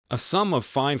A sum of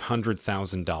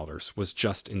 $500,000 was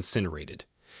just incinerated.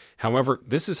 However,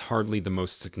 this is hardly the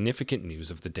most significant news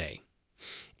of the day.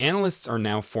 Analysts are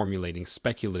now formulating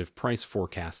speculative price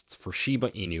forecasts for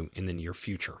Shiba Inu in the near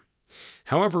future.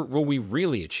 However, will we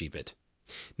really achieve it?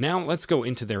 Now let's go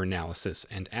into their analysis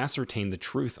and ascertain the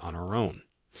truth on our own.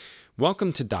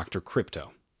 Welcome to Dr.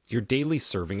 Crypto, your daily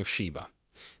serving of Shiba.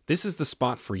 This is the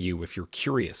spot for you if you're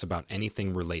curious about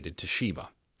anything related to Shiba.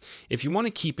 If you want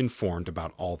to keep informed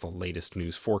about all the latest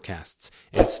news forecasts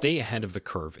and stay ahead of the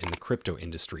curve in the crypto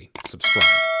industry, subscribe.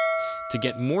 To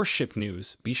get more SHIB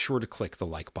news, be sure to click the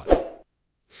like button.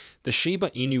 The Shiba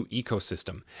Inu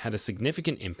ecosystem had a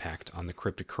significant impact on the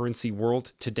cryptocurrency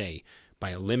world today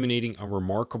by eliminating a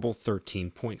remarkable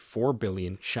 13.4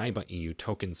 billion Shiba Inu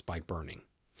tokens by burning.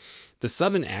 The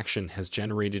sudden action has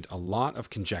generated a lot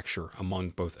of conjecture among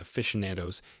both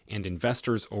aficionados and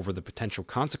investors over the potential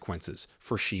consequences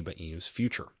for Shiba Inu's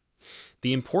future.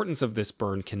 The importance of this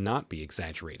burn cannot be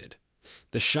exaggerated.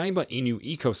 The Shiba Inu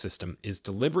ecosystem is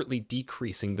deliberately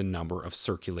decreasing the number of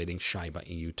circulating Shiba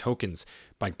Inu tokens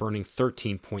by burning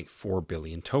 13.4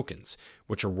 billion tokens,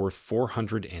 which are worth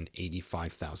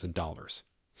 $485,000.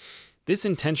 This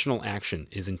intentional action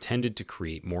is intended to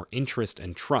create more interest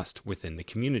and trust within the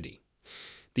community.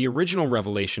 The original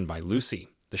revelation by Lucy,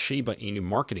 the Shiba Inu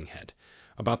marketing head,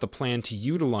 about the plan to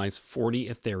utilize 40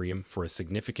 Ethereum for a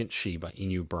significant Shiba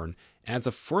Inu burn adds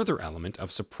a further element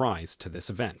of surprise to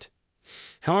this event.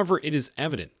 However, it is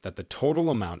evident that the total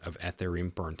amount of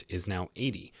Ethereum burnt is now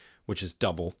 80, which is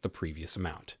double the previous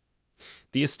amount.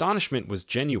 The astonishment was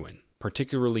genuine,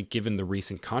 particularly given the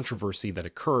recent controversy that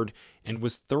occurred and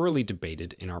was thoroughly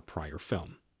debated in our prior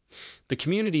film. The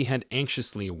community had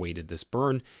anxiously awaited this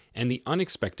burn, and the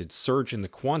unexpected surge in the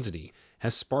quantity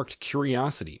has sparked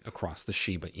curiosity across the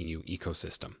Shiba Inu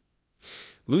ecosystem.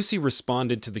 Lucy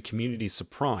responded to the community's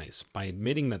surprise by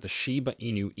admitting that the Shiba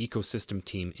Inu ecosystem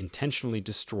team intentionally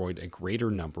destroyed a greater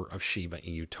number of Shiba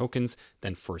Inu tokens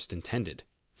than first intended.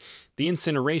 The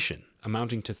incineration,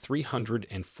 amounting to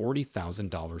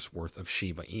 $340,000 worth of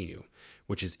Shiba Inu,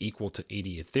 which is equal to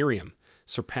 80 Ethereum,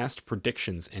 surpassed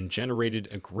predictions and generated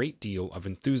a great deal of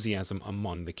enthusiasm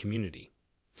among the community.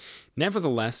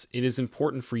 Nevertheless, it is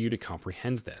important for you to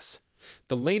comprehend this.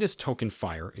 The latest token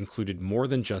fire included more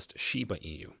than just Shiba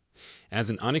Inu.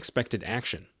 As an unexpected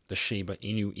action, the Shiba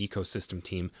Inu ecosystem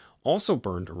team also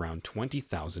burned around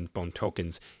 20,000 bone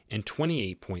tokens and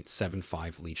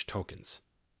 28.75 leech tokens.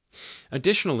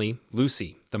 Additionally,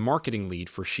 Lucy, the marketing lead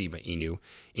for Shiba Inu,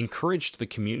 encouraged the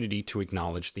community to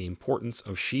acknowledge the importance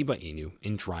of Shiba Inu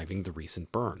in driving the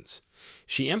recent burns.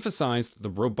 She emphasized the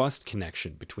robust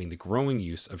connection between the growing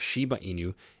use of Shiba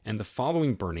Inu and the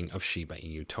following burning of Shiba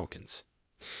Inu tokens.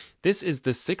 This is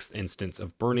the sixth instance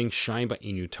of burning Shiba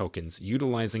Inu tokens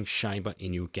utilizing Shiba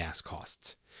Inu gas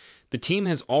costs. The team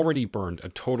has already burned a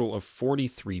total of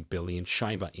 43 billion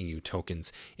Shiba Inu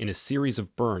tokens in a series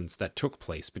of burns that took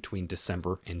place between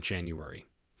December and January.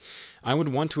 I would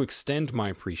want to extend my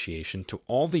appreciation to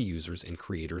all the users and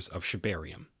creators of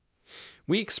Shibarium.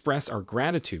 We express our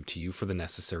gratitude to you for the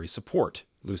necessary support,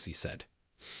 Lucy said.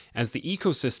 As the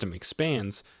ecosystem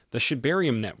expands, the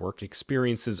Shibarium network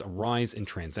experiences a rise in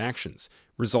transactions,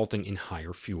 resulting in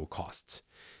higher fuel costs.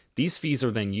 These fees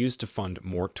are then used to fund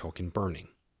more token burning.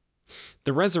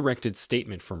 The resurrected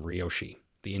statement from Ryoshi,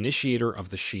 the initiator of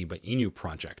the Shiba Inu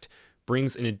project,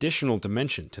 brings an additional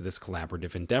dimension to this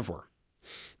collaborative endeavor.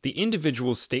 The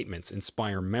individual statements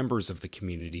inspire members of the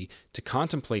community to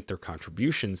contemplate their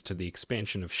contributions to the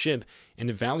expansion of SHIB and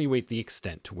evaluate the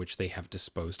extent to which they have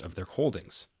disposed of their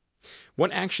holdings.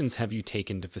 What actions have you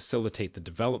taken to facilitate the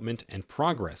development and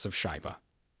progress of Shiba?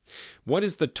 What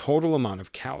is the total amount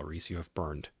of calories you have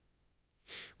burned?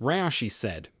 Ryoshi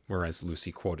said, whereas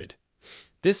Lucy quoted,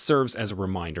 "This serves as a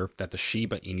reminder that the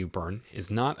Shiba Inu burn is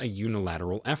not a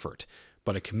unilateral effort,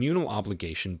 but a communal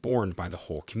obligation borne by the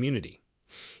whole community.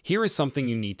 Here is something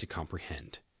you need to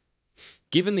comprehend.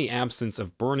 Given the absence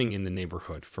of burning in the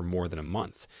neighborhood for more than a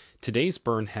month, today's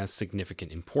burn has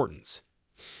significant importance.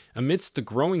 Amidst the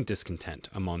growing discontent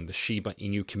among the Shiba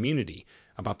Inu community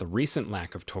about the recent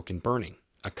lack of token burning,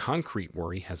 a concrete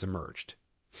worry has emerged.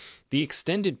 The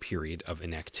extended period of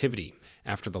inactivity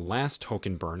after the last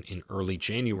token burn in early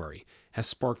January has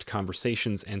sparked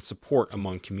conversations and support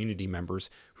among community members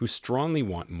who strongly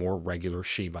want more regular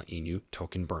Shiba Inu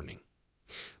token burning.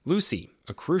 Lucy,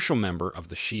 a crucial member of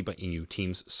the Shiba Inu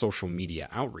team's social media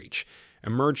outreach,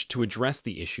 emerged to address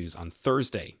the issues on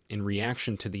Thursday in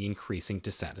reaction to the increasing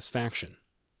dissatisfaction.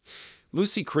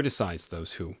 Lucy criticized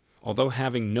those who, although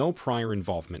having no prior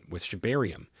involvement with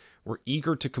Shibarium, were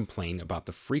eager to complain about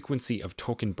the frequency of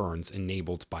token burns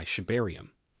enabled by Shibarium.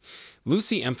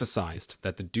 Lucy emphasized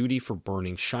that the duty for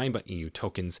burning Shiba Inu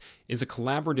tokens is a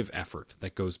collaborative effort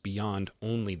that goes beyond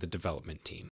only the development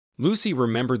team. Lucy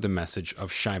remembered the message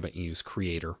of Shiba Inu's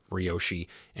creator, Ryoshi,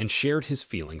 and shared his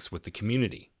feelings with the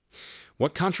community.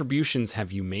 What contributions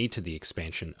have you made to the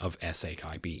expansion of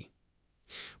SHIB?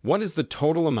 What is the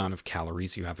total amount of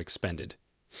calories you have expended?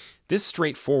 This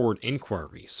straightforward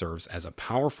inquiry serves as a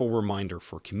powerful reminder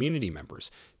for community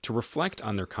members to reflect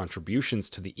on their contributions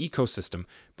to the ecosystem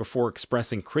before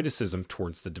expressing criticism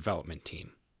towards the development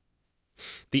team.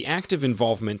 The active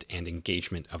involvement and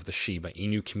engagement of the Shiba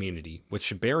Inu community with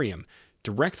Shibarium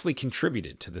directly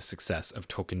contributed to the success of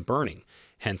token burning,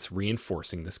 hence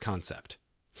reinforcing this concept.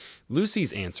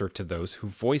 Lucy's answer to those who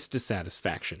voiced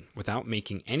dissatisfaction without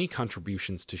making any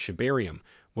contributions to Shibarium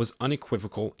was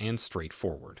unequivocal and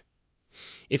straightforward.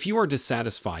 If you are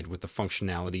dissatisfied with the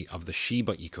functionality of the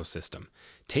Shiba ecosystem,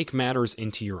 take matters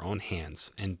into your own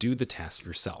hands and do the task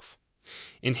yourself.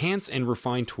 Enhance and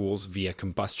refine tools via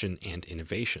combustion and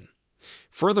innovation.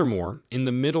 Furthermore, in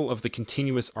the middle of the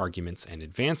continuous arguments and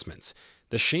advancements,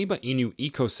 the Shiba Inu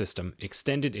ecosystem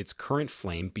extended its current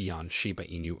flame beyond Shiba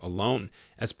Inu alone,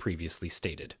 as previously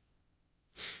stated.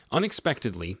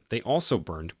 Unexpectedly, they also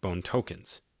burned bone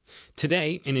tokens.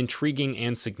 Today, an intriguing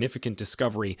and significant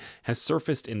discovery has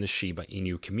surfaced in the Shiba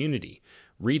Inu community,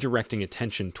 redirecting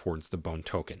attention towards the bone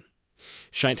token.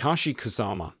 Shitoshi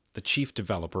Kusama, the chief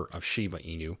developer of Shiba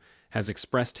Inu, has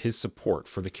expressed his support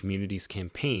for the community's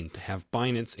campaign to have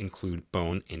Binance include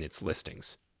bone in its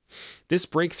listings. This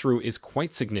breakthrough is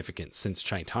quite significant since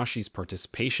Shitoshi's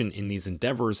participation in these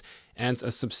endeavors adds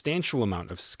a substantial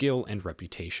amount of skill and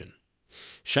reputation.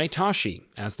 Shitoshi,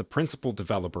 as the principal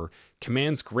developer,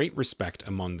 commands great respect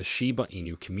among the Shiba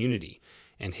Inu community,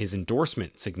 and his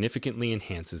endorsement significantly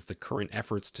enhances the current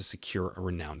efforts to secure a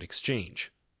renowned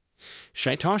exchange.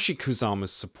 Shitoshi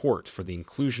Kusama's support for the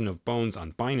inclusion of bones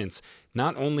on Binance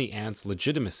not only adds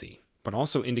legitimacy, but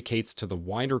also indicates to the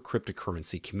wider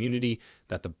cryptocurrency community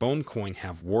that the bone coin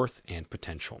have worth and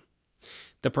potential.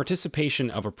 The participation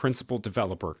of a principal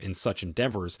developer in such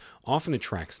endeavors often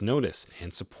attracts notice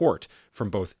and support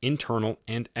from both internal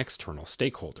and external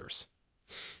stakeholders.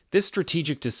 This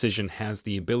strategic decision has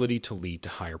the ability to lead to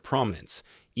higher prominence,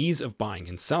 ease of buying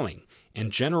and selling,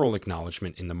 and general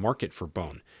acknowledgement in the market for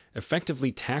bone,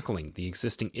 effectively tackling the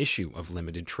existing issue of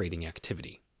limited trading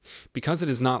activity, because it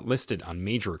is not listed on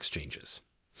major exchanges.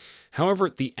 However,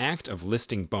 the act of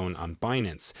listing bone on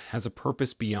Binance has a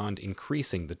purpose beyond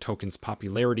increasing the token's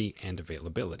popularity and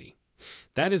availability.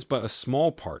 That is but a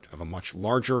small part of a much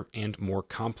larger and more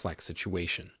complex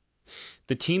situation.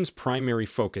 The team's primary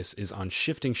focus is on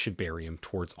shifting Shibarium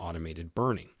towards automated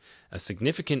burning, a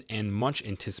significant and much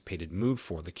anticipated move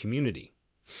for the community.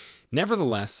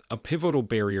 Nevertheless, a pivotal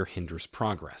barrier hinders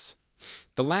progress.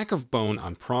 The lack of bone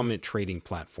on prominent trading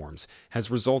platforms has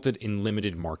resulted in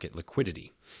limited market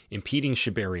liquidity, impeding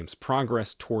Shibarium's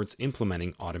progress towards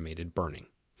implementing automated burning.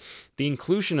 The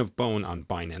inclusion of bone on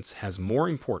Binance has more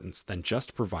importance than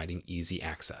just providing easy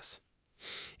access.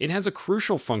 It has a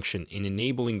crucial function in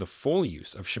enabling the full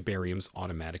use of Shibarium's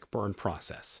automatic burn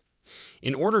process.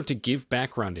 In order to give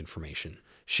background information,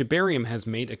 Shibarium has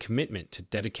made a commitment to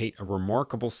dedicate a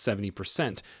remarkable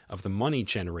 70% of the money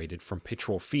generated from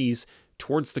patrol fees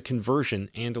towards the conversion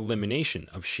and elimination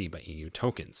of Shiba Inu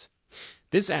tokens.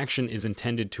 This action is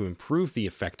intended to improve the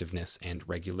effectiveness and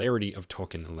regularity of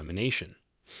token elimination.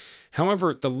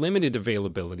 However, the limited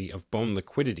availability of bone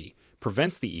liquidity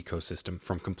prevents the ecosystem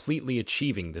from completely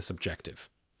achieving this objective.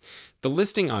 The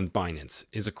listing on Binance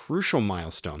is a crucial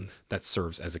milestone that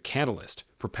serves as a catalyst,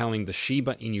 propelling the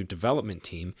Shiba Inu development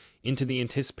team into the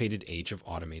anticipated age of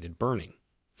automated burning.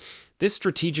 This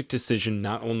strategic decision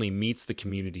not only meets the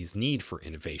community's need for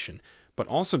innovation, but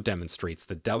also demonstrates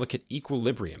the delicate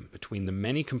equilibrium between the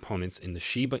many components in the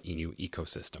Shiba Inu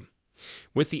ecosystem.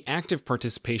 With the active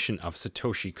participation of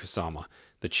Satoshi Kusama,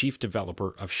 the chief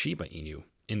developer of Shiba Inu,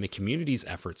 in the community's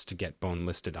efforts to get bone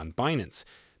listed on Binance,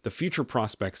 the future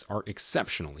prospects are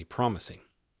exceptionally promising.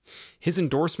 His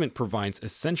endorsement provides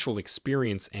essential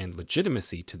experience and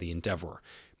legitimacy to the endeavor,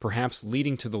 perhaps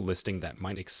leading to the listing that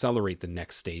might accelerate the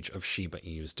next stage of Shiba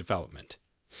Inu's development.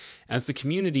 As the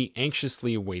community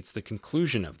anxiously awaits the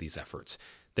conclusion of these efforts,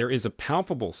 there is a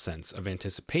palpable sense of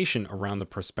anticipation around the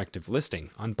prospective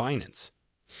listing on Binance.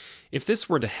 If this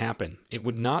were to happen, it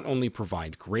would not only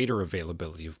provide greater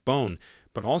availability of bone,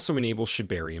 but also enable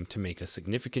Shibarium to make a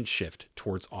significant shift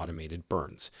towards automated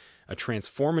burns, a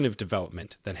transformative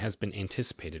development that has been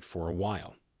anticipated for a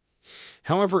while.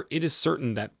 However, it is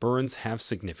certain that burns have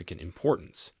significant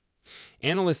importance.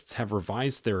 Analysts have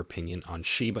revised their opinion on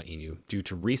Shiba Inu due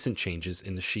to recent changes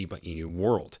in the Shiba Inu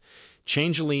world.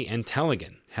 Changelly and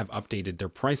Telegon have updated their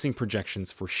pricing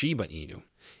projections for Shiba Inu,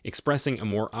 expressing a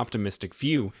more optimistic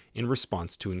view in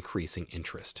response to increasing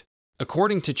interest.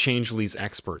 According to Changelly's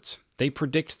experts, they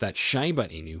predict that Shiba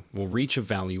Inu will reach a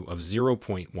value of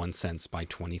 0.1 cents by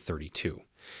 2032.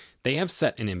 They have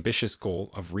set an ambitious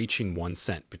goal of reaching 1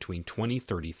 cent between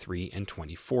 2033 and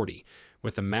 2040,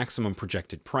 with a maximum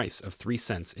projected price of 3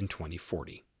 cents in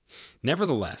 2040.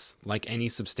 Nevertheless, like any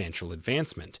substantial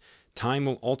advancement, time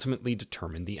will ultimately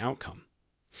determine the outcome.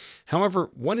 However,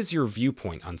 what is your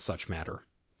viewpoint on such matter?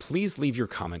 Please leave your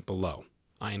comment below.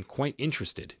 I am quite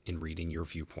interested in reading your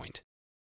viewpoint.